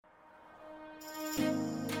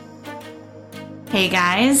Hey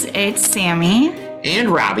guys, it's Sammy. And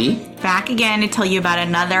Robbie. Back again to tell you about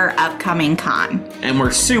another upcoming con. And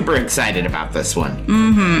we're super excited about this one.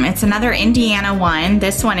 It's another Indiana one.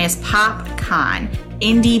 This one is PopCon.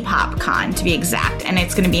 Indie PopCon to be exact. And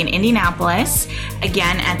it's going to be in Indianapolis,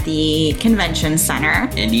 again at the Convention Center.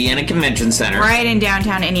 Indiana Convention Center. Right in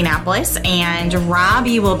downtown Indianapolis. And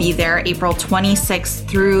Robbie will be there April 26th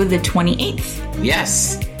through the 28th.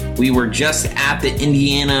 Yes. We were just at the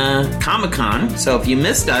Indiana Comic-Con, so if you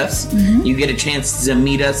missed us, you get a chance to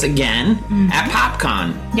meet us again at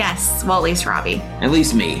PopCon. Yes, well, at least Robbie. At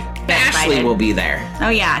least me. Ashley will be there. Oh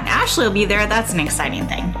yeah, Ashley will be there. That's an exciting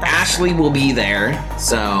thing. Ashley will be there,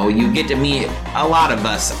 so you get to meet a lot of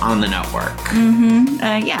us on the network.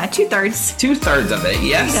 Yeah, 2/3. 2/3 of it,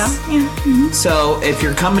 yes. There you go. Yeah. So if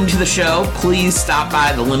you're coming to the show, please stop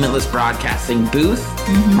by the Limitless Broadcasting booth.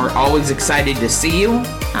 We're always excited to see you.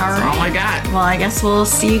 That's all I got. Well, I guess we'll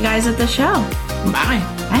see you guys at the show. Bye.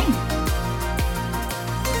 Bye.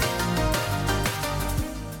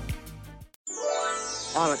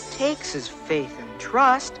 All it takes is faith and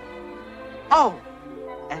trust. Oh,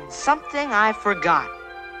 and something I forgot.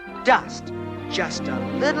 Dust. Just a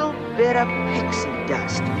little bit of pixie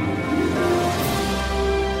dust.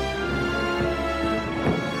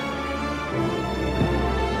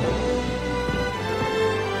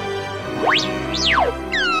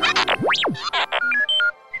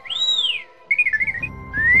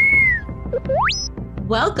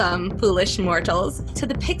 Welcome, foolish mortals, to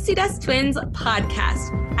the Pixie Dust Twins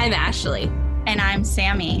podcast. I'm Ashley. And I'm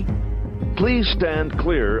Sammy. Please stand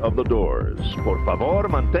clear of the doors. Por favor,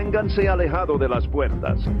 manténganse alejado de las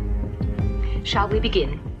puertas. Shall we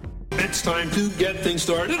begin? It's time to get things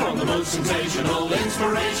started on the most sensational,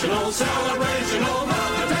 inspirational, celebrational,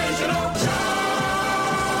 motivational show.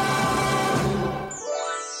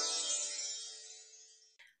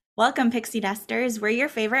 Welcome, Pixie Dusters. We're your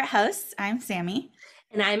favorite hosts. I'm Sammy.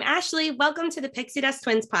 And I'm Ashley. Welcome to the Pixie Dust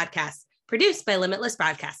Twins podcast, produced by Limitless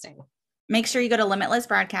Broadcasting. Make sure you go to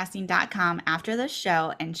limitlessbroadcasting.com after the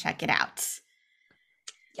show and check it out.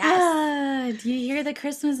 Yes. Do you hear the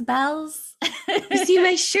Christmas bells? You see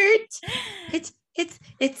my shirt? It's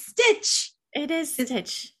Stitch. It is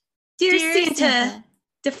Stitch. Dear Santa,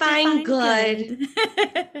 define good.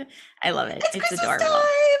 I love it. It's Christmas adorable.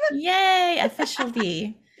 time. Yay,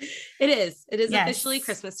 officially. It is. It is Yes. officially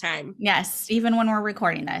Christmas time. Yes, even when we're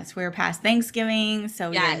recording this. We're past Thanksgiving, so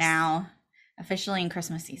we are Yes. now officially in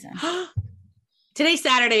Christmas season. Today's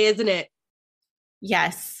Saturday, isn't it?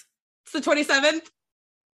 Yes. It's the 27th.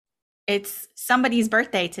 It's somebody's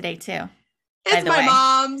birthday today, too. It's the my way.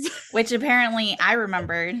 mom's. Which apparently I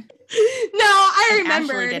remembered. No, I and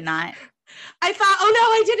remembered. Ashley did not. I thought, oh no,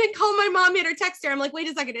 I didn't call my mom yet or text her. I'm like, wait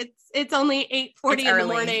a second, it's only 8:40 in the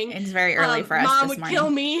morning. It's very early for us Mom this would morning. kill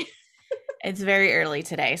me. It's very early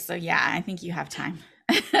today, so yeah, I think you have time.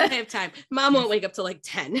 I have time. Mom won't wake up till like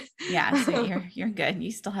 10. Yeah, so you're good.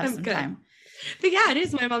 You still have I'm some good. time. But yeah, it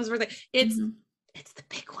is my mom's birthday. It's Mhm. it's the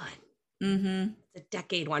big one. Mm-hmm. It's a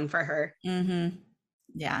decade one for her. Mm-hmm.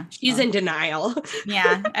 Yeah. She's well, in denial.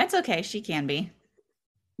 Yeah, that's okay. She can be.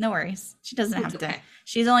 No worries. She doesn't have It's to. okay.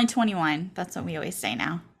 She's only 21. That's what we always say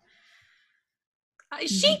now.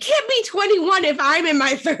 She can't be 21 if I'm in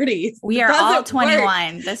my 30s. We It are all doesn't work.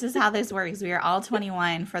 21. This is how this works. We are all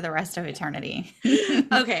 21 for the rest of eternity.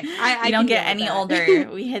 Okay. I We don't can get deal any with that.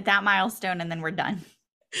 older. We hit that milestone and then we're done.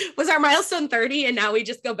 Was our milestone 30 and now we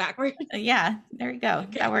just go backward? Yeah, there you go.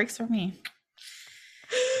 Okay. That works for me.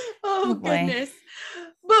 Oh, Oh, boy. goodness.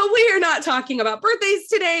 But we are not talking about birthdays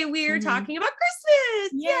today. We are Mhm. talking about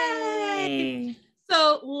Christmas. Yay.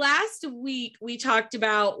 So last week we talked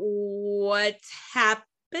about what's happening.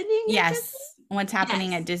 at Yes. Disney? What's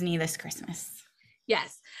happening Yes. at Disney this Christmas?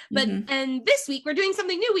 Yes. But Mhm. and this week we're doing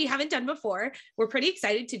something new we haven't done before. We're pretty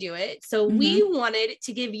excited to do it. So we wanted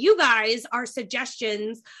to give you guys our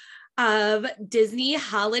suggestions of Disney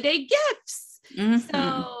holiday gifts. Mhm.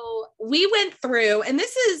 So we went through, and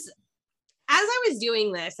this is, as I was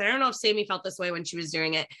doing this, I don't know if Sammy felt this way when she was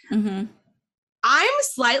doing it. Mhm. I'm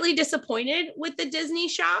slightly disappointed with the Disney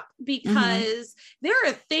shop because there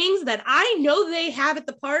are things that I know they have at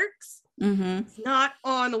the parks. Mhm. It's not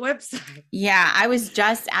on the website. Yeah, I was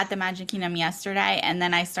just at the Magic Kingdom yesterday, and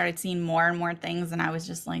then I started seeing more and more things, and I was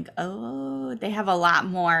just like, oh, they have a lot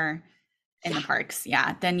more in the parks,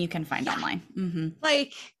 than you can find online. Mm-hmm.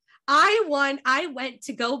 Like I went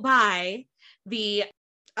to go buy the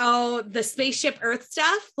Spaceship Earth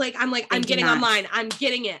stuff. Like I'm They I'm do getting not. online. I'm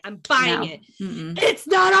getting it. I'm buying No. it. Mm-mm. It's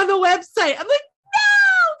not on the website. I'm like,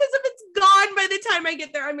 no, because if it's gone by the time I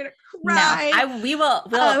get there, I'm gonna cry. No, we will.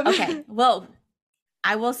 Um, Okay. Well,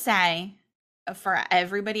 I will say, for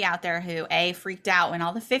everybody out there who freaked out when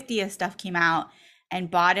all the 50th stuff came out and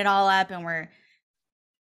bought it all up and were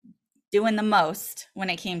doing the most when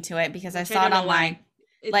it came to it, because I saw it online.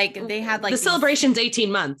 Like they had like the celebration's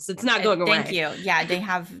 18 months. It's not going away. Thank you. Yeah,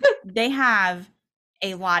 they have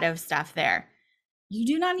a lot of stuff there. You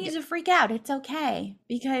do not need to freak out. It's okay,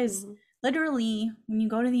 because literally when you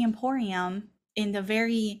go to the Emporium in the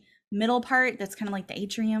very middle part, that's kind of like the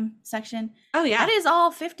atrium section. Oh yeah. That is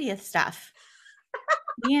all 50th stuff.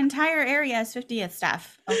 The entire area is 50th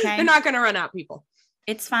stuff. Okay. They're not going to run out, people.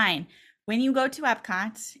 It's fine. When you go to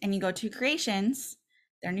Epcot and you go to Creations,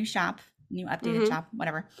 their new shop, new updated shop,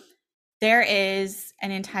 whatever, there is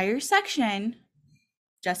an entire section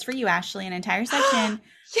just for you, Ashley, an entire section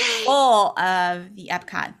full of the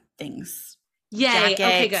Epcot things. Yay. Jackets,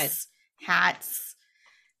 Okay, good. Hats,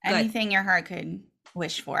 anything your heart could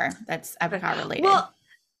wish for that's Epcot related. Well,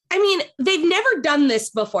 I mean, they've never done this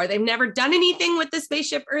before. They've never done anything with the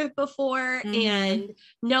Spaceship Earth before. And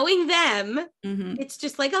knowing them, it's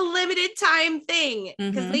just like a limited time thing,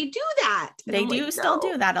 because they do that. And they I'm do like, still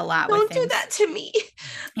do that a lot. Don't with do things. that to me.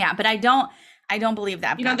 Yeah, but I don't believe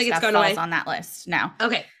that Epcot You don't think it's stuff going falls away? on that list. No.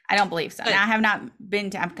 Okay. I don't believe so. Good. Now, I have not been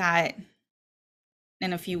to Epcot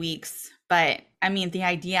in a few weeks, but I mean, the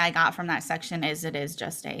idea I got from that section is it is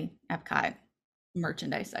just a Epcot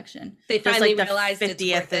merchandise section. They Just finally like the realized it's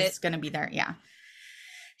 50th worth is it. going to be there. Yeah,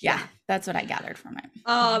 that's what I gathered from it.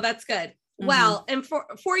 Oh, that's good. Well, and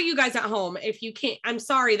for you guys at home, if you can't, I'm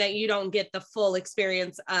sorry that you don't get the full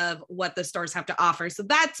experience of what the stores have to offer. So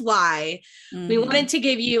that's why we wanted to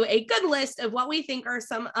give you a good list of what we think are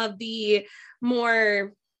some of the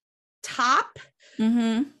more top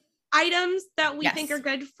items that we think are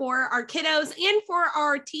good for our kiddos and for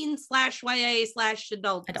our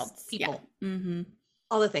teen/YA/adults people. Yeah.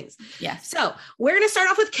 All the things. Yes. So we're going to start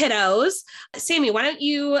off with kiddos. Sammy, why don't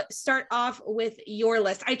you start off with your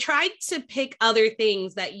list? I tried to pick other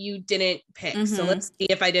things that you didn't pick. So let's see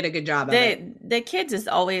if I did a good job of it. The kids is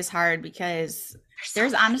always hard because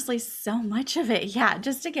there's honestly so much of it. Yeah.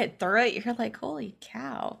 Just to get through it, you're like, holy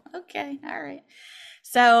cow. Okay. All right.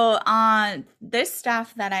 So this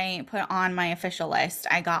stuff that I put on my official list,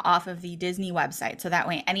 I got off of the Disney website. So that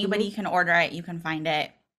way anybody can order it. You can find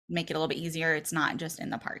it. Make it a little bit easier. It's not just in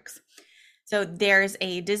the parks. So there's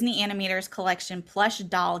a Disney Animators Collection plush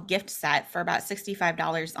doll gift set for about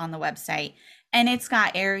 $65 on the website. And it's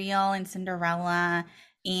got Ariel and Cinderella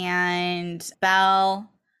and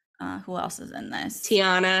Belle. Who else is in this?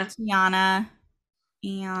 Tiana.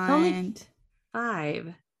 And Only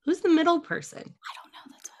 5. Who's the middle person? I don't know.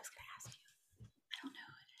 That's what I was going to ask you. I don't know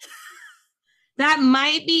who it is. That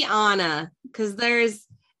might be Anna, because there's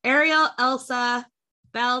Ariel, Elsa,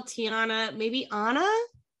 Belle, Tiana, maybe Anna?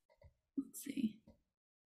 Let's see.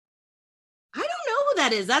 I don't know who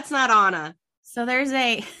that is. That's not Anna. So there's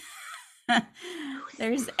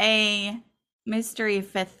a mystery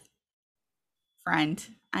fifth friend.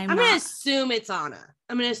 I'm going to not- assume it's Anna.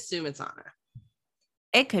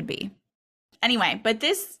 It could be. Anyway, but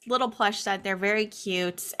this little plush set, they're very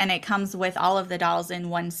cute, and it comes with all of the dolls in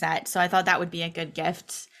one set. So I thought that would be a good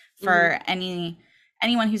gift for anyone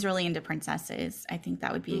who's really into princesses. I think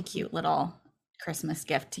that would be a cute little Christmas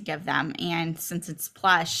gift to give them. And since it's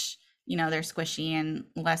plush, you know, they're squishy and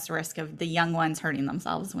less risk of the young ones hurting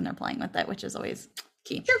themselves when they're playing with it, which is always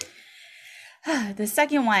key. Sure. The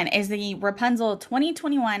second one is the Rapunzel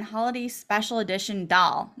 2021 Holiday Special Edition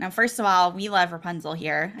doll. Now, first of all, we love Rapunzel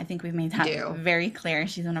here. I think we've made that very clear.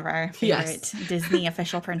 She's one of our favorite Disney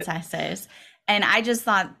official princesses. And I just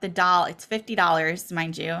thought the doll, it's $50,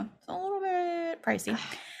 mind you. It's a little bit pricey.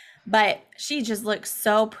 But she just looks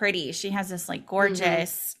so pretty. She has this like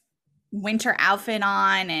gorgeous winter outfit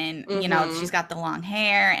on, and you know, she's got the long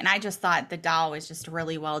hair. And I just thought the doll was just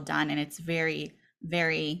really well done, and it's very,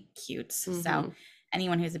 very cute. So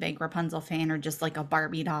anyone who's a big Rapunzel fan or just like a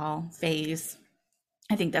Barbie doll phase,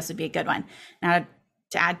 I think this would be a good one. Now,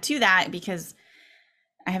 to add to that, because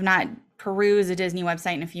I have not perused a Disney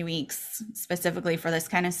website in a few weeks specifically for this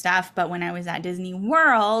kind of stuff, but when I was at Disney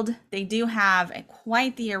World, they do have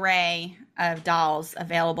quite the array of dolls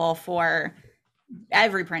available for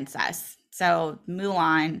every princess. So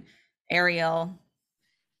Mulan, Ariel,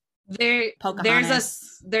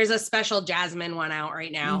 Pocahontas. There's a special Jasmine one out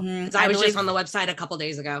right now. I I was believe- just on the website a couple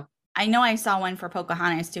days ago. I know I saw one for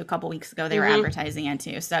Pocahontas too a couple weeks ago. They were advertising it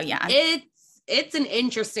too. So yeah. It's an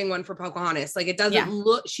interesting one for Pocahontas. Like, it doesn't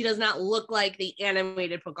look, she does not look like the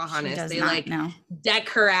animated Pocahontas. They deck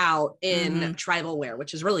her out in tribal wear,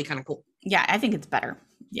 which is really kind of cool. Yeah, I think it's better.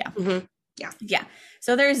 Yeah. Yeah.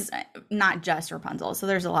 So there's not just Rapunzel. So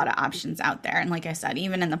there's a lot of options out there. And like I said,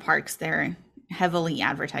 even in the parks, there heavily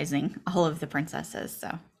advertising all of the princesses.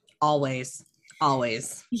 So Always.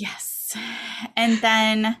 yes. And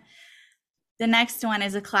then the next one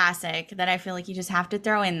is a classic that I feel like you just have to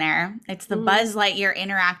throw in there. It's the Buzz Lightyear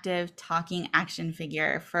interactive talking action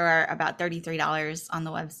figure for about $33 on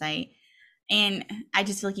the website. And I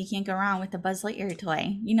just feel like you can't go wrong with the Buzz Lightyear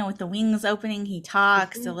toy. You know, with the wings opening, he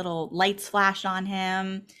talks, the little lights flash on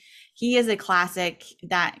him. He is a classic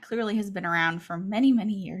that clearly has been around for many,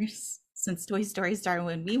 many years, since Toy Story started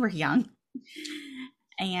when we were young.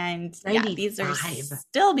 And yeah, these are 95.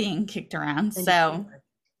 still being kicked around. 94. So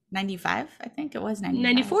 95, I think it was 95.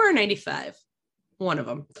 94 or 95? One of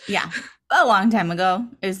them. Yeah, a long time ago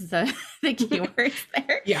is the keyword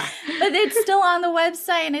there. Yeah. But it's still on the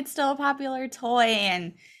website and it's still a popular toy.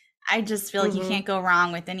 And I just feel like you can't go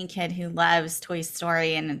wrong with any kid who loves Toy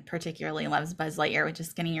Story and particularly loves Buzz Lightyear, with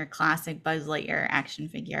just getting your classic Buzz Lightyear action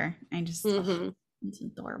figure. I just, it's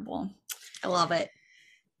adorable. I love it.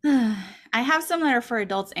 I have some that are for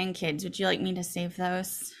adults and kids. Would you like me to save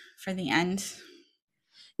those for the end?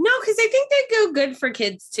 No, because I think they go good for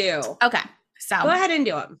kids too. Okay, so Go ahead and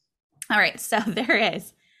do them. all right, so there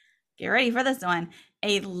is, get ready for this one,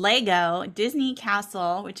 a Lego Disney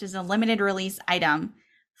Castle, which is a limited release item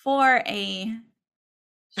for a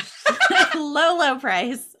low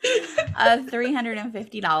price of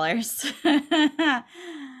 $350.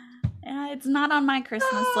 It's not on my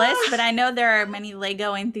Christmas list, but I know there are many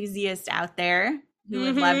Lego enthusiasts out there who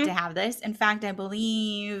would love to have this. In fact, I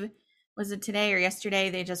believe, was it today or yesterday,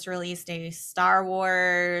 they just released a Star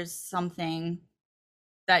Wars something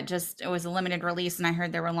that just, it was a limited release, and I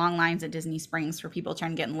heard there were long lines at Disney Springs for people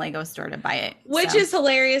trying to get in the Lego store to buy it. Which is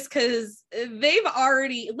hilarious because Lego's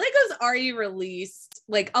already released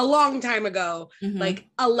like a long time ago, like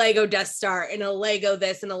a Lego Death Star and a Lego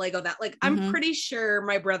this and a Lego that. Like, I'm pretty sure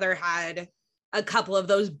my brother had a couple of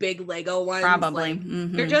those big Lego ones. Probably.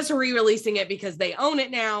 Like, they're just re-releasing it because they own it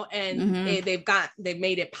now, and they've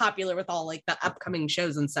made it popular with all like the upcoming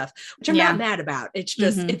shows and stuff, which I'm not mad about. It's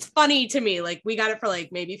just it's funny to me. Like, we got it for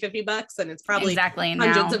like maybe $50 and it's probably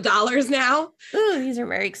hundreds of dollars now. Ooh, these are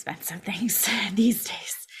very expensive things these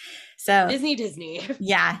days. So Disney.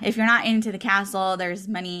 Yeah, if you're not into the castle, there's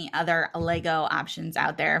many other Lego options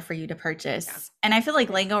out there for you to purchase. Yeah. And I feel like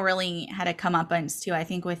Lego really had a comeuppance too. I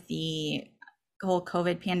think with the whole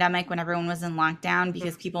COVID pandemic, when everyone was in lockdown,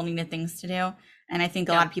 because people needed things to do. And I think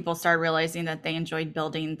a lot of people started realizing that they enjoyed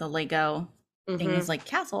building the Lego things like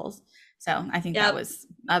castles. So I think that was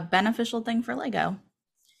a beneficial thing for Lego.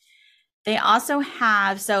 They also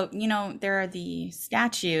have, so, you know, there are the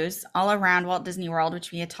statues all around Walt Disney World,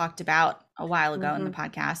 which we had talked about a while ago in the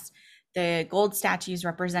podcast. The gold statues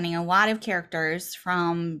representing a lot of characters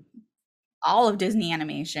from all of Disney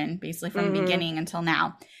animation, basically from the beginning until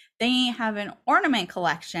now. They have an ornament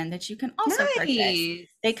collection that you can also purchase.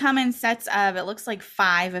 They come in sets of, it looks like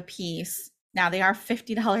 5 a piece. Now, they are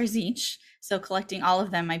 $50 each, so collecting all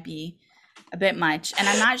of them might be a bit much. And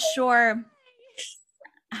I'm not sure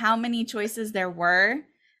how many choices there were.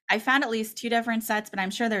 I found at least 2 different sets, but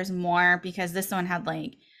I'm sure there's more, because this one had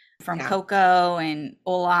like from Coco and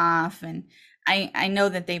Olaf, and I know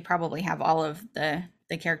that they probably have all of the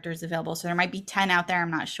characters available. So there might be 10 out there,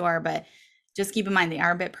 I'm not sure, but just keep in mind they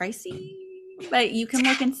are a bit pricey. But you can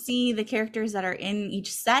look and see the characters that are in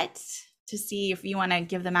each set to see if you want to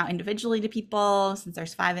give them out individually to people, since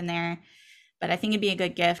there's 5 in there. But I think it'd be a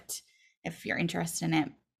good gift if you're interested in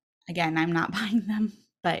it. Again, I'm not buying them,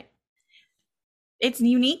 but it's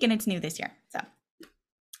unique and it's new this year. So,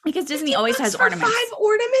 because Disney always has ornaments. 5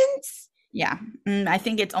 ornaments? Yeah. I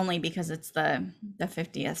think it's only because it's the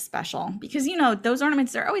 50th special. Because, you know, those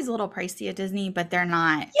ornaments are always a little pricey at Disney, but they're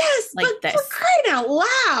not like but this. For crying out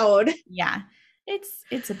loud. Yeah.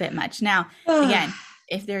 It's a bit much. Now, again,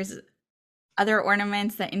 if there's other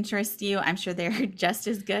ornaments that interest you, I'm sure they're just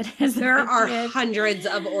as good as there are hundreds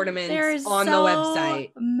of ornaments on the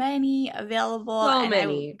website. Many available. So and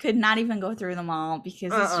many. I could not even go through them all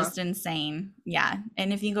because it's just insane. Yeah.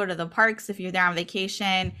 And if you go to the parks, if you're there on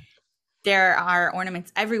vacation, there are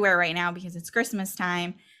ornaments everywhere right now because it's Christmas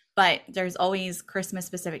time, but there's always Christmas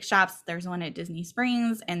specific shops. There's one at Disney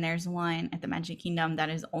Springs and there's one at the Magic Kingdom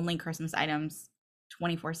that is only Christmas items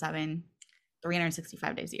 24/7,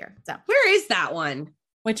 365 days a year. So where is that one?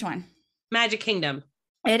 Which one? Magic Kingdom.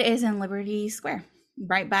 It is in Liberty Square,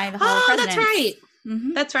 right by the Hall of Presidents. That's right.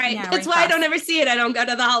 That's right. Yeah, that's right why I don't ever see it. I don't go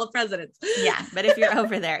to the Hall of Presidents. Yeah, but if you're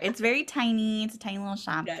over there, it's very tiny. It's a tiny little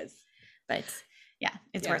shop. Yes. But yeah,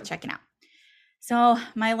 it's worth checking out. So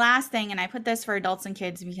my last thing, and I put this for adults and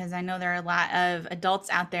kids because I know there are a lot of adults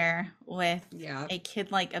out there with a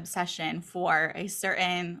kid-like obsession for a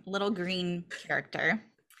certain little green character.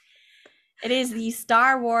 It is the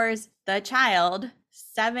Star Wars The Child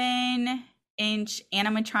 7-inch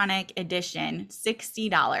animatronic edition,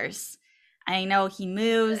 $60. I know he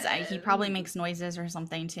moves. He probably makes noises or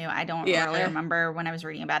something too. I don't really remember when I was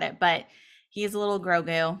reading about it, but he's a little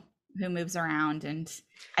Grogu who moves around, and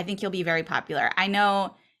I think he'll be very popular. I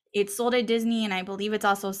know it's sold at Disney, and I believe it's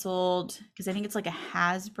also sold, because I think it's like a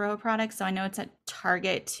Hasbro product, so I know it's at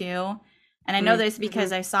Target too. And I know this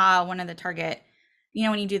because I saw one of the Target, you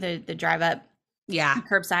know, when you do the drive up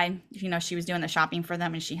curbside, you know, she was doing the shopping for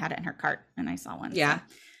them and she had it in her cart, and I saw one. So, yeah,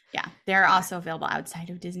 they're also available outside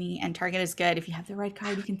of Disney, and Target is good. If you have the right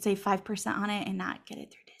card, you can save 5% on it and not get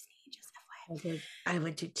it through Disney. Just FYI. I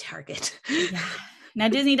would do Target. Yeah. Now,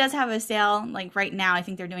 Disney does have a sale. Like right now, I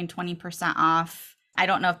think they're doing 20% off. I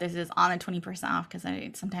don't know if this is on the 20% off, because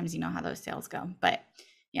sometimes you know how those sales go. But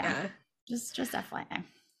yeah. just FYI.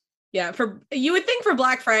 Yeah, you would think for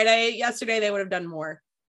Black Friday yesterday they would have done more.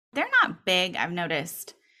 They're not big, I've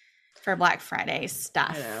noticed, for Black Friday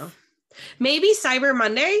stuff. I know. Maybe Cyber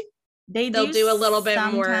Monday. They'll do a little bit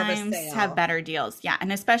more of a sale. Have better deals. Yeah,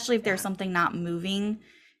 and especially if there's something not moving,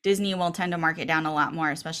 Disney will tend to mark it down a lot more,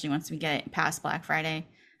 especially once we get past Black Friday.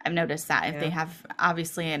 I've noticed that if they have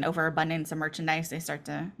obviously an overabundance of merchandise, they start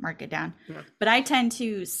to mark it down. Yeah. But I tend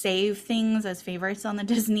to save things as favorites on the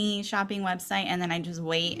Disney shopping website, and then I just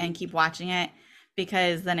wait and keep watching it,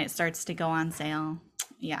 because then it starts to go on sale.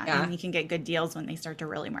 Yeah. And you can get good deals when they start to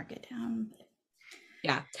really mark it down.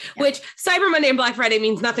 Yeah. Which Cyber Monday and Black Friday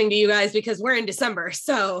means nothing to you guys because we're in December.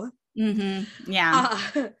 So yeah,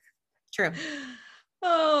 true.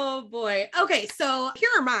 Oh boy. Okay, so here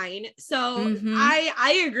are mine. So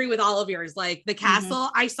I agree with all of yours. Like the castle,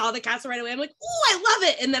 I saw the castle right away. I'm like, oh, I love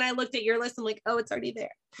it. And then I looked at your list. I'm like, oh, it's already there.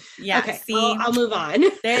 Yeah. Okay. See, I'll move on.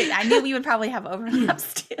 I knew we would probably have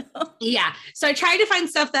overlaps too. Yeah. So I tried to find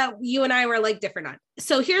stuff that you and I were like different on.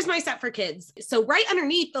 So here's my set for kids. So right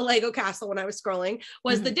underneath the Lego castle, when I was scrolling,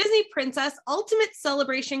 was the Disney Princess Ultimate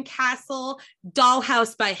Celebration Castle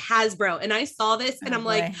Dollhouse by Hasbro. And I saw this and I'm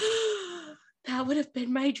like, that would have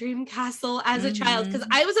been my dream castle as a child, because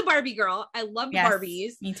I was a Barbie girl. I loved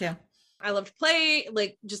Barbies. Me too. I loved play,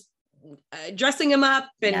 like just dressing them up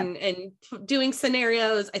and doing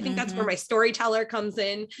scenarios. I think that's where my storyteller comes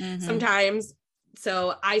in sometimes.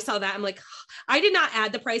 So I saw that. I'm like, I did not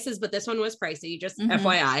add the prices, but this one was pricey, just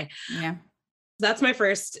FYI. Yeah. That's my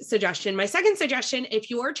first suggestion. My second suggestion, if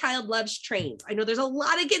your child loves trains, I know there's a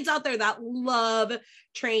lot of kids out there that love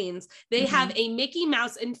trains. They have a Mickey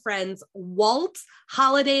Mouse and Friends Walt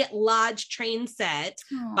Holiday Lodge train set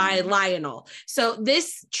by Lionel. So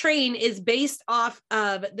this train is based off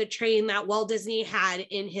of the train that Walt Disney had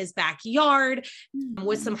in his backyard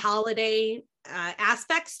with some holiday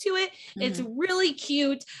aspects to it. It's really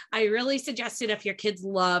cute. I really suggest it if your kids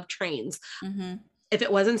love trains. If it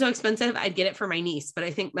wasn't so expensive, I'd get it for my niece, but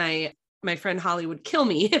I think my friend Holly would kill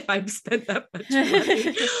me if I've spent that much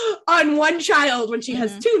money on one child when she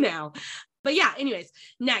has two now. But yeah, anyways,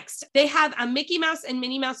 next they have a Mickey Mouse and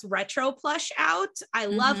Minnie Mouse retro plush out. I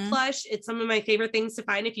love plush. It's some of my favorite things to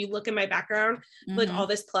find. If you look in my background, like all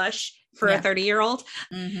this plush for a 30-year-old.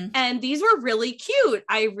 And these were really cute.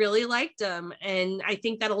 I really liked them. And I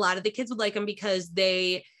think that a lot of the kids would like them because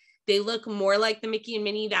they look more like the Mickey and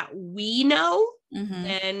Minnie that we know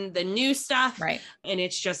and the new stuff. Right. And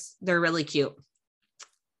it's just, they're really cute.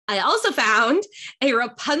 I also found a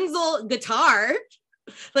Rapunzel guitar,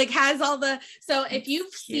 like has all the, so if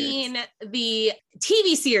you've seen the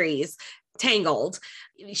TV series Tangled,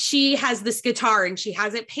 she has this guitar and she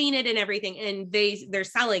has it painted and everything, and they're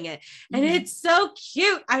selling it and it's so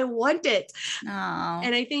cute. I want it.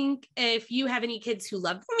 And I think if you have any kids who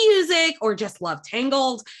love music or just love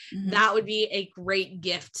Tangled, that would be a great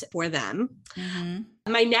gift for them.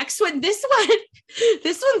 My next one, this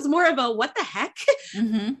one's more of a what the heck.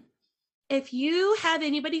 If you have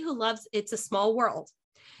anybody who loves It's a Small World,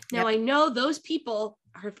 now I know those people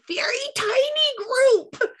are a very tiny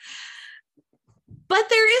group, but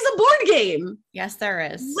there is a board game. Yes, there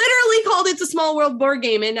is. Literally called It's a Small World board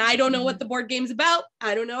game. And I don't know what the board game's about.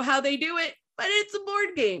 I don't know how they do it, but it's a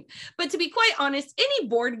board game. But to be quite honest, any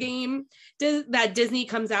board game that Disney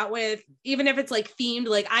comes out with, even if it's like themed,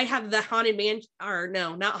 like I have the Haunted Mansion, or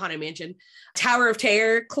no, not Haunted Mansion, Tower of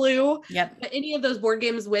Terror Clue. Yep. But any of those board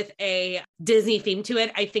games with a Disney theme to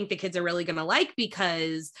it, I think the kids are really going to like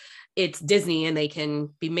because it's Disney and they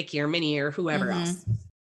can be Mickey or Minnie or whoever else.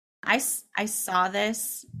 I saw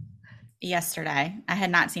this yesterday. I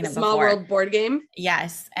had not seen it before. Small World board game?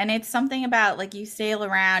 Yes. And it's something about like you sail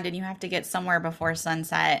around and you have to get somewhere before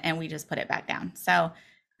sunset, and we just put it back down. So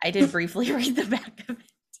I did briefly read the back of it.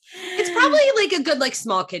 It's probably like a good like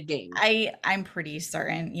small kid game. I'm pretty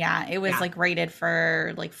certain. Yeah, it was Yeah. like rated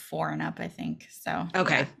for like 4 and up, I think. So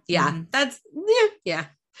Okay. Yeah. Mhm. That's yeah.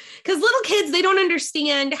 Because little kids, they don't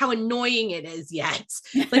understand how annoying it is yet.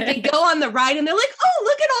 Like they go on the ride and they're like, oh,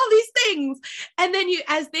 look at all these things. And then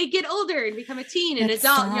as they get older and become a teen and That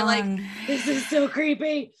adult, and you're like, song. this is so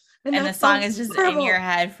creepy. And the that song song's is just horrible. in your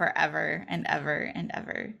head forever and ever and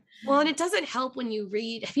ever. Well, and it doesn't help when you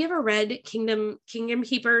read. Have you ever read Kingdom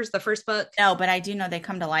Keepers, the first book? No, but I do know they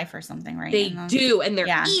come to life or something, right? They do, and they're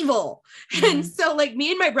Yeah. evil. Mhm. And so, like,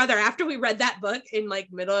 me and my brother, after we read that book in like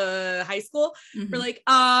middle high school, Mhm. we're like,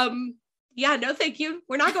 yeah, no, thank you.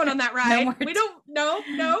 We're not going on that No ride. more. We don't. No,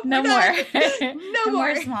 no we're more. done. No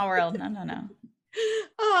more. Small World. No.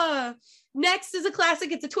 Next is a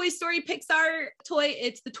classic. It's a Toy Story Pixar toy.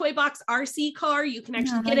 It's the Toy Box RC car. You can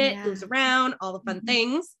actually Oh, get it, yeah. moves around, all the fun Mhm.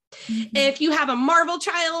 things. Mhm. If you have a Marvel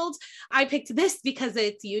child, I picked this because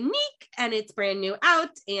it's unique and it's brand new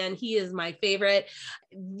out, and he is my favorite.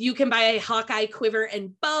 You can buy a Hawkeye quiver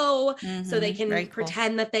and bow so they Mhm. can Very cool.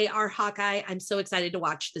 pretend that they are Hawkeye. I'm so excited to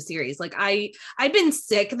watch the series. Like I've been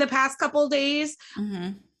sick the past couple days.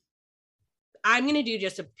 Mhm. I'm going to do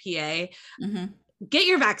just a PA. Mhm. Get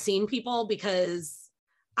your vaccine, people, because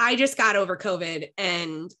I just got over COVID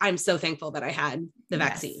and I'm so thankful that I had the Yes.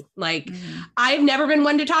 vaccine. Like Mhm. I've never been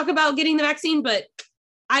one to talk about getting the vaccine, but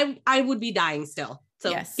I would be dying still.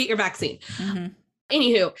 So Yes. get your vaccine. Mhm.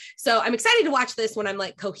 Anywho, so I'm excited to watch this when I'm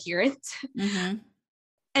like coherent. Mhm.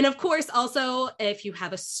 And of course, also if you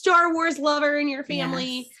have a Star Wars lover in your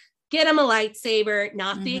family, Yes. get them a lightsaber,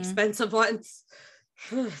 not the Mhm. expensive ones.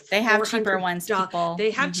 They have cheaper $400. ones, people. They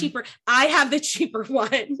have Mhm. cheaper. I have the cheaper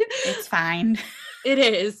one. It's fine. It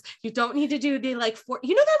is. You don't need to do the like they're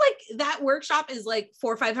like that workshop is like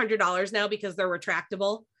 $400 or $500 now because they're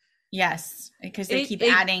retractable. Yes, because they It- keep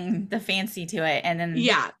it- adding the fancy to it, and then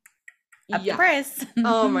Yeah. up the Yeah. price.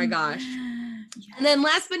 Oh my gosh. And then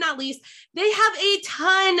last but not least, they have a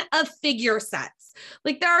ton of figure sets.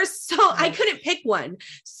 Like there are I Yes. couldn't pick one.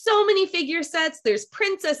 So many figure sets. There's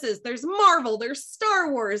princesses, there's Marvel, there's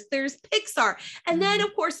Star Wars, there's Pixar. And then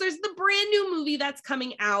of course there's the brand new movie that's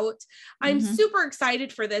coming out. I'm Mhm. super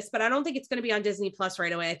excited for this, but I don't think it's going to be on Disney Plus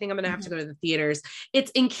right away. I think I'm going to have to go to the theaters.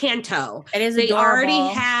 It's Encanto. It is They adorable.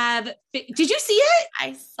 already have did you see it?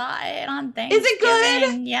 I saw it on Thanksgiving. Is it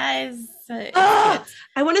good? Yes. It's Ugh. cute.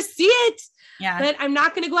 I want to see it. Yeah. But I'm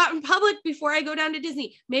not going to go out in public before I go down to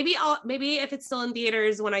Disney. Maybe if it's still in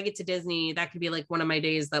theaters when I get to Disney, that could be like one of my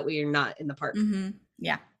days that we are not in the park. Mhm.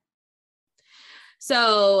 Yeah.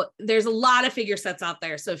 So there's a lot of figure sets out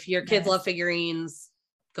there. So if your kids Yes. love figurines,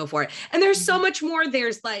 go for it. And there's so much more.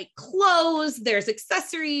 There's like clothes, there's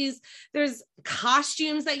accessories, there's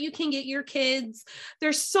costumes that you can get your kids.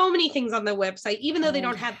 There's so many things on the website, even though they Oh,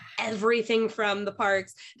 don't have everything from the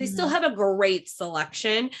parks, they still Mhm. have a great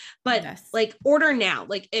selection. But Yes. like order now.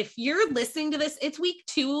 Like if you're listening to this, it's week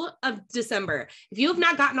 2 of December. If you have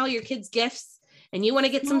not gotten all your kids gifts and you want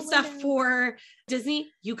to get some Small stuff window. for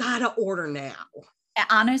Disney, you gotta order now.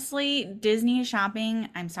 Honestly, Disney shopping,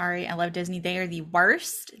 I'm sorry, I love Disney. They are the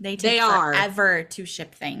worst. They They take are. forever to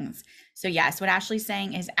ship things. So yes, what Ashley's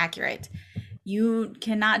saying is accurate. You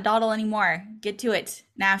cannot dawdle anymore. Get to it.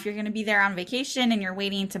 Now, if you're going to be there on vacation and you're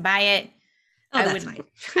waiting to buy it, Oh, I that's would-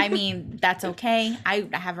 fine. I mean, that's okay. I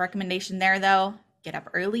have a recommendation there though. Get up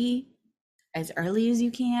early, as early as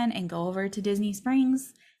you can, and go over to Disney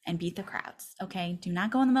Springs and beat the crowds. Okay. Do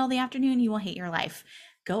not go in the middle of the afternoon. You will hate your life.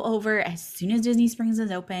 Go over as soon as Disney Springs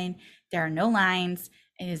is open. There are no lines.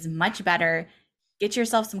 It is much better. Get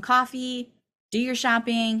yourself some coffee, do your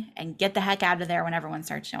shopping, and get the heck out of there when everyone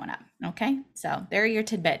starts showing up. Okay. So there are your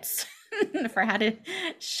tidbits for how to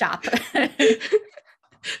shop.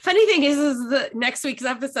 Funny thing is the next week's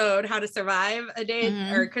episode, How to Survive a Day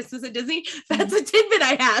Mhm. or Christmas at Disney. That's a tidbit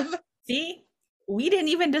I have. See, we didn't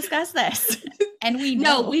even discuss this. And we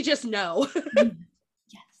know. No, we just know.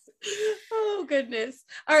 Yes. Oh, goodness.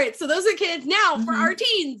 All right. So those are kids. Now for Mhm. our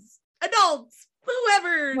teens, adults,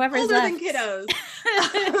 Whoever's older than left.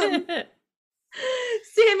 kiddos.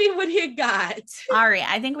 Sammy, what do you got? All right,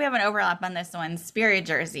 I think we have an overlap on this one. Spirit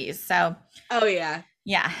jerseys. So Oh, yeah.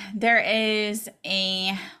 yeah, there is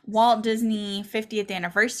a Walt Disney 50th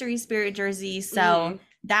anniversary Spirit jersey. So Mhm.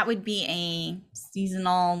 that would be a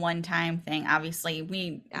seasonal one-time thing. Obviously,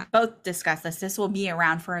 we Yeah. both discussed this. This will be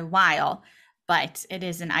around for a while, but it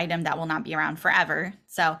is an item that will not be around forever.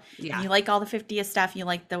 So Yeah. if you like all the 50th stuff, you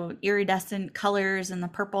like the iridescent colors and the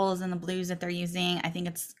purples and the blues that they're using, I think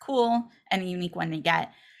it's cool and a unique one to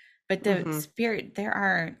get. But the Mhm. there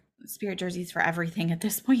are Spirit jerseys for everything at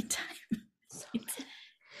this point in time.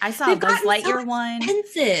 I saw a They've Buzz gotten so Lightyear one.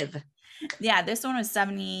 Expensive. Yeah, this one was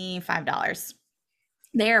 $75.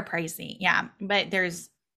 They are pricey. Yeah, but there's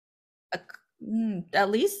at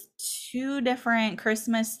least 2 different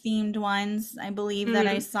Christmas themed ones, I believe, that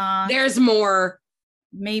I saw. There's more.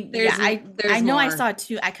 Maybe There's I know I more. saw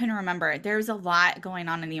 2. I couldn't remember. There was a lot going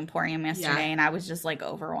on in the Emporium yesterday, and I was just like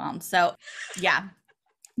overwhelmed. So, yeah,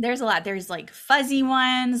 there's a lot. There's like fuzzy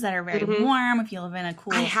ones that are very warm if you live in a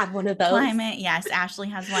cool I have one of those. climate. Yes, Ashley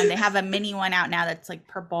has one. They have a mini one out now that's like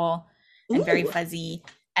purple and very fuzzy.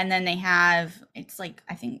 And then they have, it's like,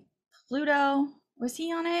 I think Pluto, was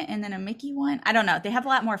he on it? And then a Mickey one. I don't know. They have a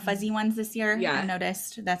lot more fuzzy ones this year. Yeah. I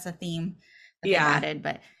noticed that's a theme that they've Yeah. added.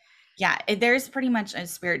 But yeah, there's pretty much a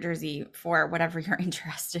Spirit jersey for whatever you're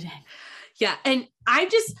interested in. Yeah. And I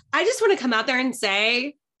just want to come out there and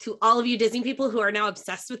say to all of you Disney people who are now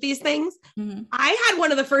obsessed with these things, I had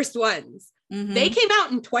one of the first ones. They came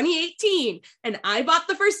out in 2018 and I bought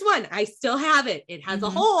the first one. I still have it. It has a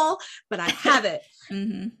hole, but I have it.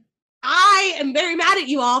 I am very mad at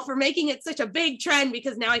you all for making it such a big trend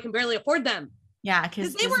because now I can barely afford them. Yeah,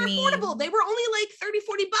 because They were affordable. They were only like 30,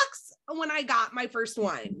 40 bucks when I got my first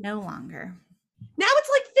one. no longer. Now it's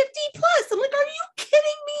like 50 plus. I'm like, are you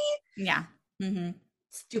kidding me? Yeah.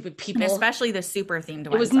 Stupid people. And especially the super themed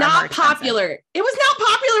ones. It was are more not expensive. popular. It was not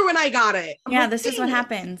popular when I got it. I'm Yeah, like, this is what dang it.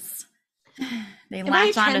 happens. They Am I a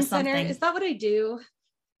latch onto trendsetter? something. Is that what I do?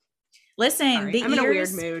 Listen, Sorry, the I'm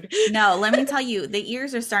ears, in a weird mood. no, let me tell you, the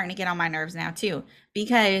ears are starting to get on my nerves now too,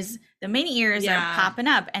 because the mini ears Yeah. are popping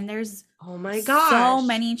up and there's Oh my gosh. so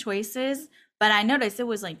many choices. But I noticed it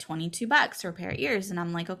was like $22 for a pair of ears. And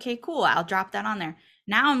I'm like, okay, cool. I'll drop that on there.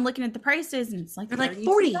 Now I'm looking at the prices and it's like, They're like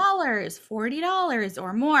 $40, $40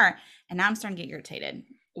 or more. And now I'm starting to get irritated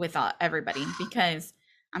with everybody because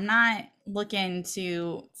I'm not looking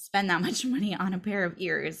to spend that much money on a pair of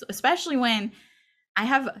ears, especially when I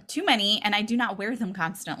have too many and I do not wear them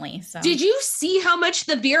constantly. So Did you see how much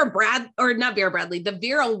the the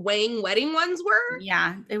Vera Wang wedding ones were?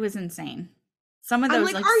 yeah, it was insane. Some of I'm those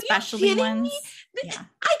like, like are you specialty kidding ones. me? Yeah.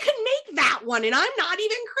 I could make that one and I'm not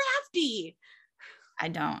even crafty. I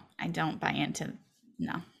don't buy into,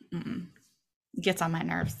 no. It gets on my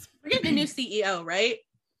nerves. We're getting a new CEO, right?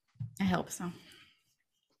 I hope so.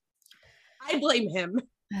 I blame him.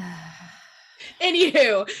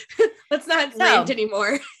 Anywho, let's not So- rant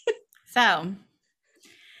anymore. So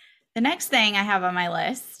the next thing I have on my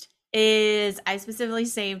list is I specifically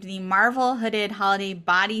saved the Marvel hooded holiday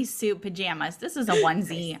bodysuit pajamas. This is a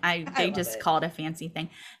onesie. They love just it. call it a fancy thing.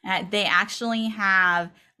 They actually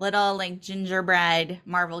have little like gingerbread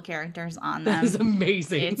Marvel characters on them. That is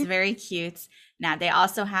amazing. It's very cute. Now they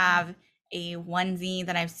also have a onesie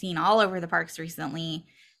that I've seen all over the parks recently.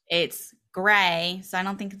 It's gray, so I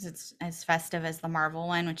don't think it's as festive as the Marvel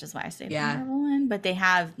one, which is why I saved the Marvel one. But they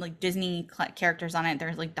have like Disney characters on it.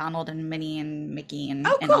 There's like Donald and Minnie and Mickey and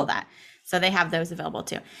all that. So they have those available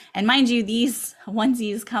too. And mind you, these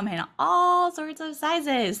onesies come in all sorts of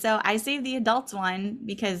sizes. So I saved the adults one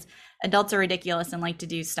because adults are ridiculous and like to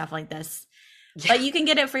do stuff like this. But you can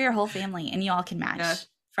get it for your whole family and you all can match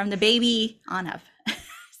from the baby on up.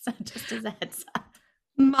 So just as a heads up.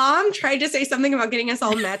 Mom tried to say something about getting us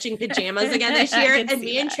all matching pajamas again this I year. can And see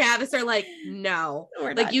me and that. Travis are like, no, We're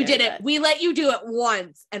like not you doing did it. that. We let you do it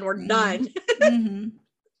once and we're done.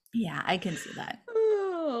 Yeah, I can see that.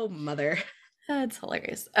 Oh, mother. That's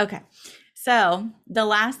hilarious. Okay. So the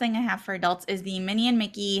last thing I have for adults is the Minnie and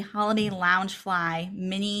Mickey Holiday Loungefly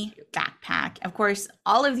mini backpack. Of course,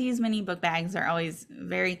 all of these mini book bags are always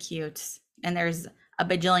very cute. And there's a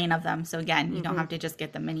bajillion of them. So again, you don't have to just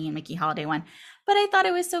get the Minnie and Mickey holiday one. But I thought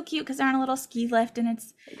it was so cute because they're on a little ski lift and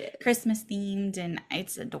it's Christmas themed and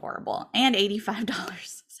it's adorable. And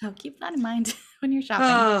 $85. So keep that in mind when you're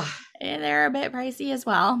shopping. They're a bit pricey as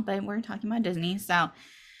well, but we're talking about Disney. So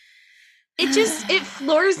It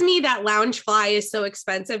floors me that Loungefly is so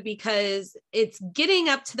expensive because it's getting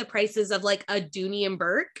up to the prices of like a Dooney and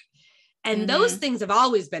Burke. And those things have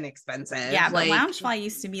always been expensive. yeah, but like, Loungefly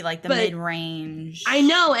used to be like the mid-range. I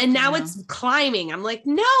know. And now you it's climbing. I'm like,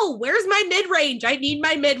 no, where's my mid-range? I need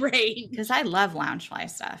my mid-range. Because I love Loungefly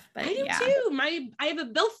stuff. But I do yeah. too. I have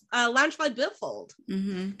a Loungefly billfold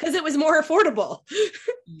Mm-hmm. because it was more affordable.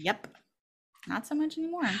 Yep. Not so much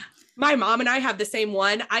anymore. My mom and I have the same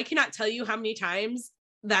one. I cannot tell you how many times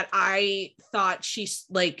that I thought she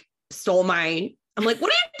like stole my. I'm like,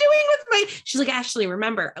 what are you doing with my? She's like, Ashley,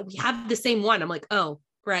 remember, we have the same one. I'm like, oh,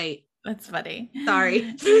 right. That's funny.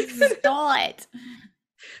 Sorry. Stole it.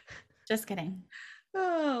 Just kidding.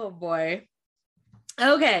 Oh boy.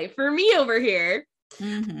 Okay, for me over here,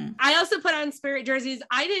 Mm-hmm. I also put on Spirit jerseys.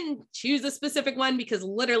 I didn't choose a specific one because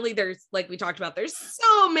literally there's, like we talked about, there's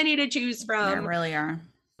so many to choose There from. really are.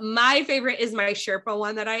 My favorite is my Sherpa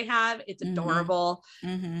one that I have. It's adorable.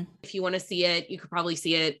 Mm-hmm. If you want to see it, you could probably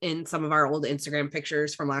see it in some of our old Instagram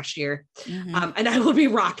pictures from last year. Mm-hmm. And I will be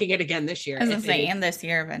rocking it again this year. I was gonna say, and this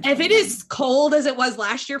year eventually. If it is cold as it was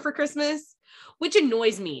last year for Christmas, which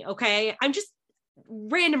annoys me, okay? I'm just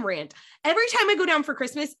random rant. Every time I go down for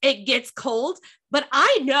Christmas, it gets cold, but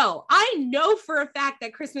I know for a fact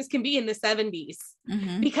that Christmas can be in the 70s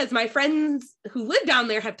because my friends who live down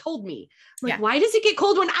there have told me, like, why does it get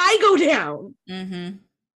cold when I go down?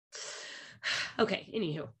 Okay,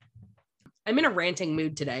 anywho, I'm in a ranting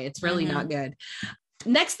mood today. It's really not good.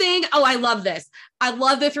 Next thing, I love this. I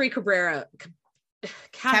love the 3 Caballeros.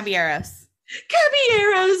 Caballeros.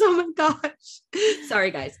 Oh my gosh.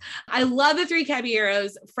 Sorry, guys. I love the 3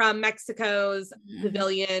 Caballeros from Mexico's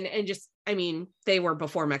pavilion. And just, I mean, they were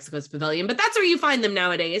before Mexico's pavilion, but that's where you find them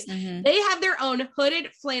nowadays. They have their own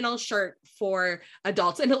hooded flannel shirt for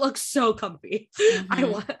adults and it looks so comfy.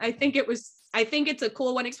 I think it's a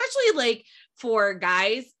cool one, especially like for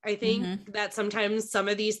guys. I think that sometimes some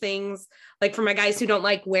of these things, like for my guys who don't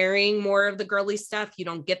like wearing more of the girly stuff, you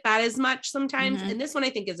don't get that as much sometimes. And this one I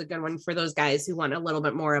think is a good one for those guys who want a little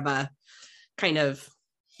bit more of a kind of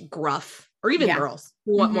gruff, or even girls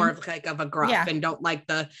who want more of like of a gruff and don't like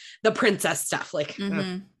the princess stuff. Like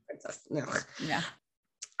princess, no. Yeah.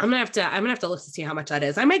 I'm gonna have to look to see how much that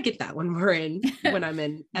is. I might get that when I'm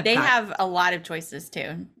in. Epcot. They have a lot of choices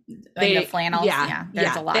too. The flannels.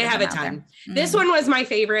 There's a lot. They have a ton. This one was my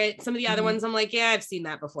favorite. Some of the other ones, I'm like, I've seen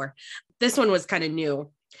that before. This one was kind of new.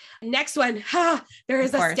 Next one, there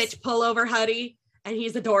is a Stitch pullover hoodie, and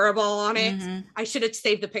he's adorable on it. I should have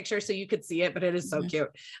saved the picture so you could see it, but it is so cute.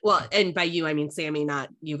 Well, and by you, I mean Sammy, not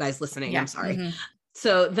you guys listening. I'm sorry.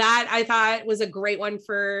 So that I thought was a great one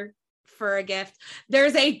for a gift.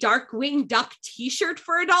 There's a Darkwing Duck t-shirt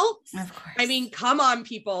for adults. Of course. I mean, come on,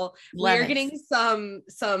 people. We're getting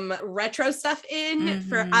some retro stuff in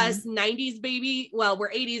for us 90s baby. Well,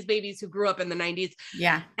 we're 80s babies who grew up in the 90s.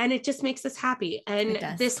 Yeah. And it just makes us happy.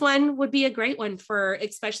 And this one would be a great one for,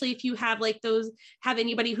 especially if you have like have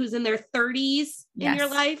anybody who's in their 30s in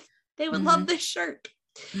your life, they would love this shirt.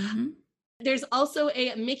 There's also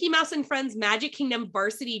a Mickey Mouse and Friends Magic Kingdom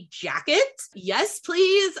varsity jacket. Yes,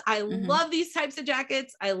 please. I love these types of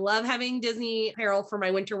jackets. I love having Disney apparel for my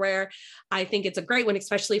winter wear. I think it's a great one,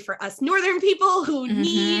 especially for us Northern people who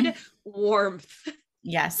need warmth.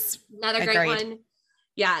 Yes. Another great one.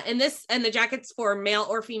 Yeah. And the jacket's for male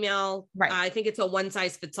or female. Right. I think it's a one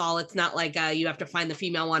size fits all. It's not like you have to find the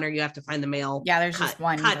female one or you have to find the male. Yeah. There's just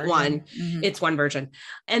one. It's one version.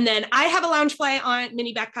 And then I have a Loungefly on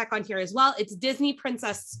mini backpack on here as well. It's Disney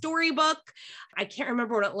Princess Storybook. I can't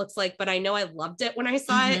remember what it looks like, but I know I loved it when I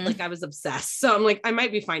saw it. Like I was obsessed. So I'm like, I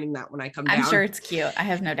might be finding that when I come down. I'm sure it's cute. I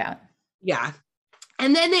have no doubt. Yeah.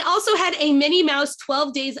 And then they also had a Minnie Mouse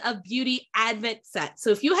 12 Days of Beauty Advent set. So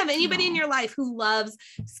if you have anybody in your life who loves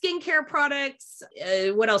skincare products,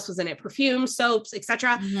 what else was in it? Perfume, soaps,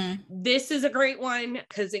 etc. This is a great one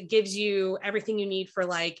because it gives you everything you need for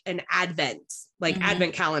like an Advent,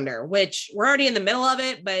 Advent calendar, which we're already in the middle of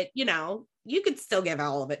it, but you could still give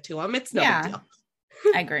all of it to them. It's no big deal.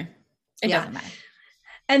 I agree. It doesn't matter.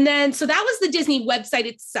 And then, so that was the Disney website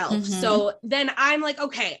itself. So then I'm like,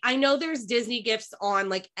 okay, I know there's Disney gifts on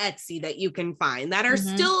like Etsy that you can find that are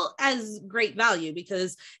still as great value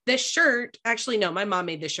because this shirt, actually, no, my mom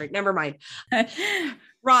made this shirt. Never mind.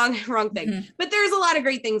 Wrong thing. But there's a lot of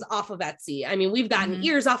great things off of Etsy. I mean, we've gotten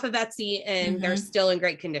ears off of Etsy and they're still in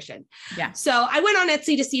great condition. Yeah. So I went on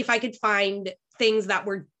Etsy to see if I could find things that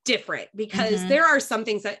were different because there are some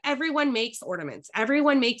things that everyone makes ornaments.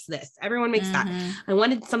 Everyone makes this. Everyone makes that. I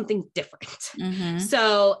wanted something different.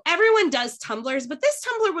 So everyone does tumblers, but this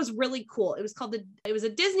tumbler was really cool. It was a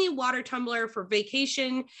Disney water tumbler for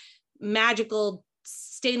vacation, magical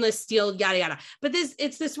stainless steel, yada, yada. But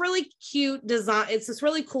it's this really cute design. It's this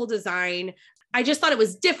really cool design. I just thought it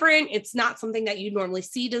was different. It's not something that you normally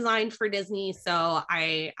see designed for Disney. So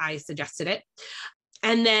I suggested it.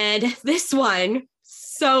 And then this one,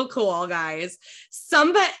 so cool, guys.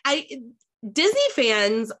 Disney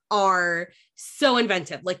fans are so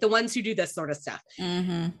inventive, like the ones who do this sort of stuff.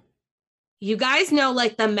 You guys know,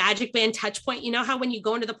 like the Magic Band touch point. You know how when you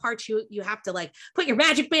go into the park, you have to like put your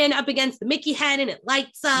Magic Band up against the Mickey head and it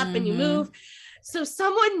lights up and you move. So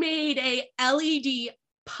someone made a LED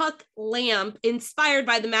puck lamp inspired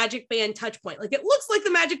by the Magic Band touch point. Like it looks like the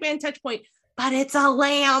Magic Band touch point, but it's a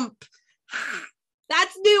lamp.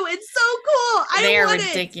 That's new. It's so cool. They're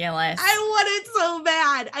ridiculous. I want it so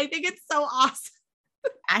bad. I think it's so awesome.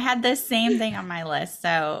 I had the same thing on my list.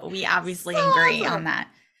 So we obviously agree on that.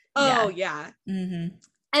 Oh, yeah.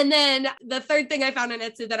 And then the third thing I found on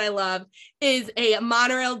Etsy that I love is a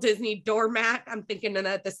monorail Disney doormat. I'm thinking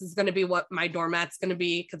that this is going to be what my doormat's going to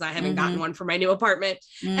be because I haven't gotten one for my new apartment.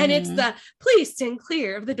 And it's the please stand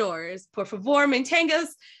clear of the doors. Por favor, mantengas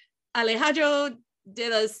alejado de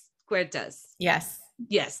las puertas. Yes.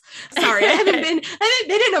 Yes. Sorry, I haven't been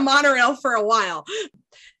in a monorail for a while.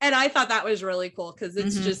 And I thought that was really cool because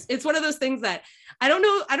it's it's one of those things that I don't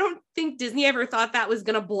know. I don't think Disney ever thought that was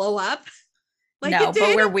going to blow up. Like no,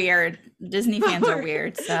 but we're weird. Disney fans are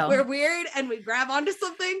weird. So we're weird and we grab onto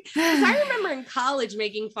something. I remember in college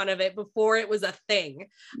making fun of it before it was a thing.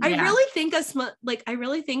 I really think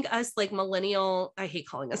us like millennial, I hate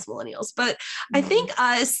calling us millennials, but I think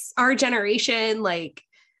our generation, like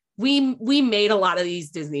we made a lot of these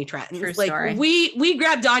Disney trends. True like story. we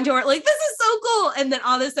grabbed onto it like, this is so cool. And then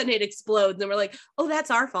all of a sudden it explodes and we're like, oh, that's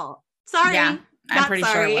our fault. Sorry. Yeah, I'm pretty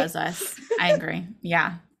sure sorry. it was us. I agree.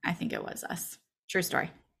 Yeah, I think it was us. True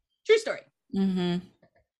story. True story. Mm-hmm.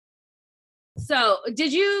 So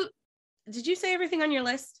did you say everything on your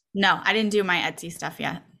list? No, I didn't do my Etsy stuff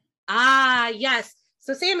yet. Ah, yes.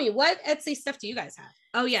 So Sammy, what Etsy stuff do you guys have?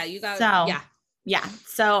 Oh yeah, you got Yeah.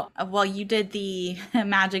 So, well, you did the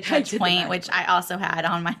Magic Touch Point, which I also had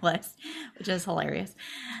on my list, which is hilarious.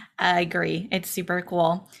 I agree. It's super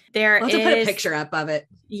cool. We'll have to put a picture up of it.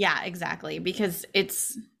 Yeah, exactly. Because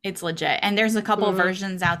it's legit. And there's a couple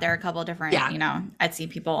versions out there, a couple different, Etsy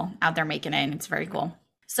people out there making it. And it's very cool.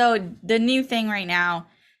 So the new thing right now,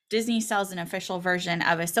 Disney sells an official version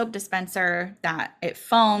of a soap dispenser that it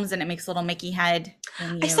foams and it makes a little Mickey head.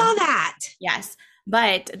 I saw that. Yes.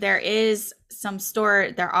 But there are some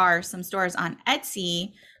stores on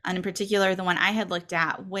Etsy, and in particular, the one I had looked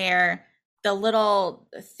at, where the little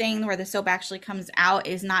thing where the soap actually comes out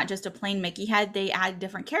is not just a plain Mickey head. They add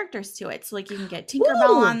different characters to it. So like you can get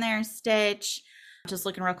Tinkerbell on there, Stitch. Just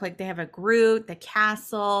looking real quick, they have a Groot, the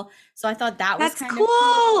castle. So I thought that was kind of cool.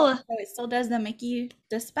 So it still does the Mickey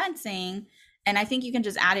dispensing. And I think you can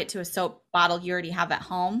just add it to a soap bottle you already have at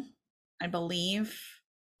home, I believe.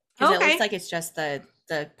 Because it looks like it's just the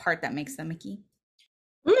part that makes the Mickey.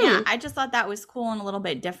 Yeah, I just thought that was cool and a little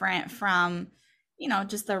bit different from,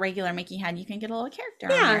 just the regular Mickey head. You can get a little character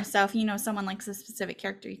on there. So if someone likes a specific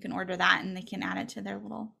character, you can order that and they can add it to their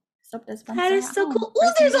little soap dispenser. That is so cool.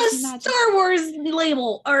 Oh, there's a Star Wars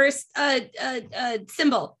label or a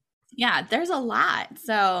symbol. Yeah, there's a lot.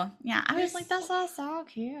 So yeah, I was like, that's all so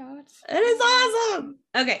cute. It is awesome.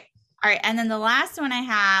 Okay. All right. And then the last one I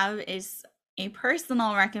have is a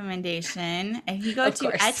personal recommendation. If you go to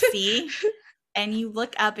Etsy and you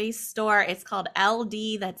look up a store, it's called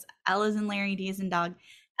LD. That's L as in Larry, D as in dog.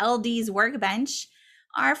 LD's Workbench.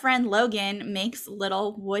 Our friend Logan makes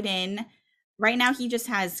little wooden. Right now he just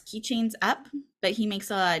has keychains up, but he makes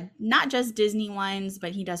not just Disney ones,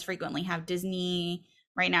 but he does frequently have Disney.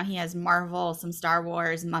 Right now he has Marvel, some Star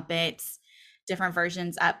Wars, Muppets, different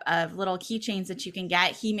versions up of little keychains that you can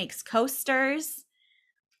get. He makes coasters.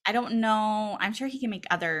 I don't know. I'm sure he can make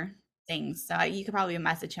other things. So you could probably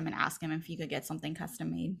message him and ask him if you could get something custom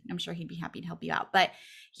made. I'm sure he'd be happy to help you out. But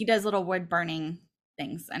he does little wood burning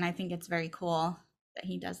things. And I think it's very cool that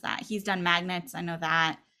he does that. He's done magnets. I know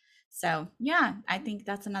that. So yeah, I think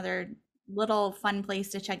that's another little fun place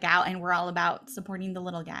to check out. And we're all about supporting the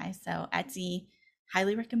little guys. So Etsy,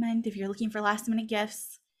 highly recommend if you're looking for last minute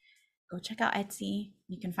gifts, go check out Etsy.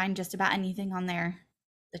 You can find just about anything on there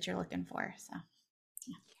that you're looking for. So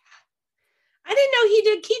I didn't know he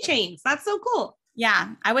did keychains. That's so cool.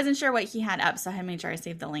 Yeah, I wasn't sure what he had up, so I made sure I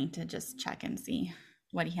saved the link to just check and see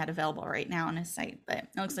what he had available right now on his site. But it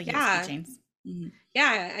looks like he has keychains. Mm-hmm.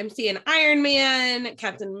 Yeah, I'm seeing Iron Man,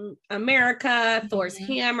 Captain America, Thor's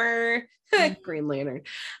hammer, Green Lantern,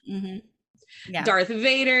 Darth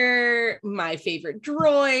Vader, my favorite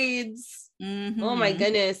droids. Oh my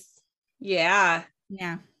goodness. Yeah.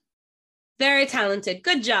 Very talented.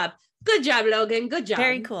 Good job. Good job, Logan. Good job.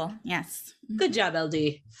 Very cool. Yes. Good job,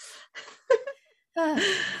 LD.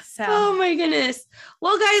 So. Oh my goodness.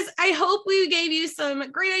 Well, guys, I hope we gave you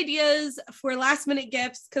some great ideas for last minute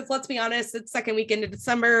gifts, because let's be honest, it's second weekend of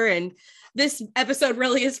December, and this episode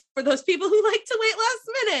really is for those people who like to wait last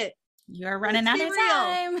minute. You're running out of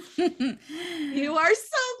time. You are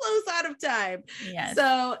so close out of time. Yes.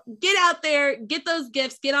 So get out there, get those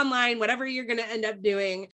gifts, get online, whatever you're going to end up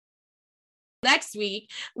doing. Next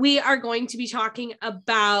week, we are going to be talking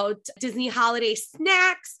about Disney holiday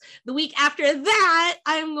snacks. The week after that,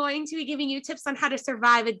 I'm going to be giving you tips on how to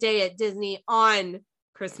survive a day at Disney on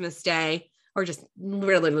Christmas Day, or just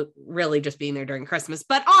really just being there during Christmas,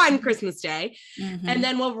 but on Christmas Day. And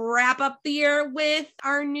then we'll wrap up the year with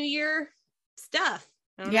our New Year stuff.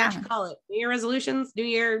 I don't know what you call it. New Year resolutions, New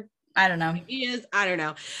Year I don't know. He is. I don't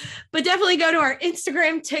know. But definitely go to our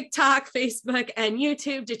Instagram, TikTok, Facebook, and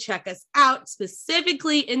YouTube to check us out.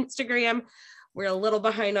 Specifically Instagram. We're a little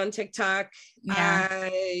behind on TikTok.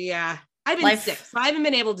 Yeah. I've been sick, so I haven't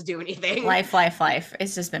been able to do anything. Life.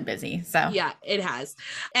 It's just been busy. So yeah, it has.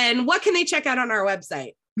 And what can they check out on our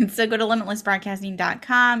website? So go to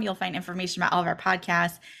limitlessbroadcasting.com. You'll find information about all of our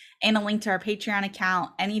podcasts and a link to our Patreon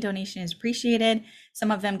account. Any donation is appreciated.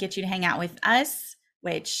 Some of them get you to hang out with us,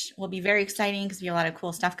 which will be very exciting because we have a lot of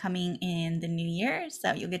cool stuff coming in the new year.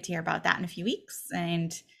 So you'll get to hear about that in a few weeks.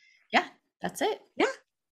 And yeah, that's it. Yeah.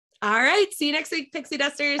 All right. See you next week, Pixie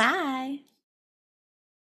Dusters. Bye.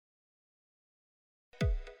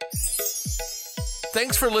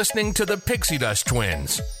 Thanks for listening to the Pixie Dust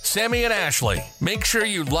Twins, Sammy and Ashley. Make sure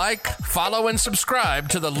you like, follow, and subscribe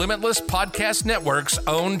to the Limitless Podcast Network's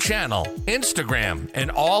own channel, Instagram, and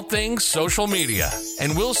all things social media.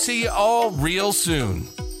 And we'll see you all real soon.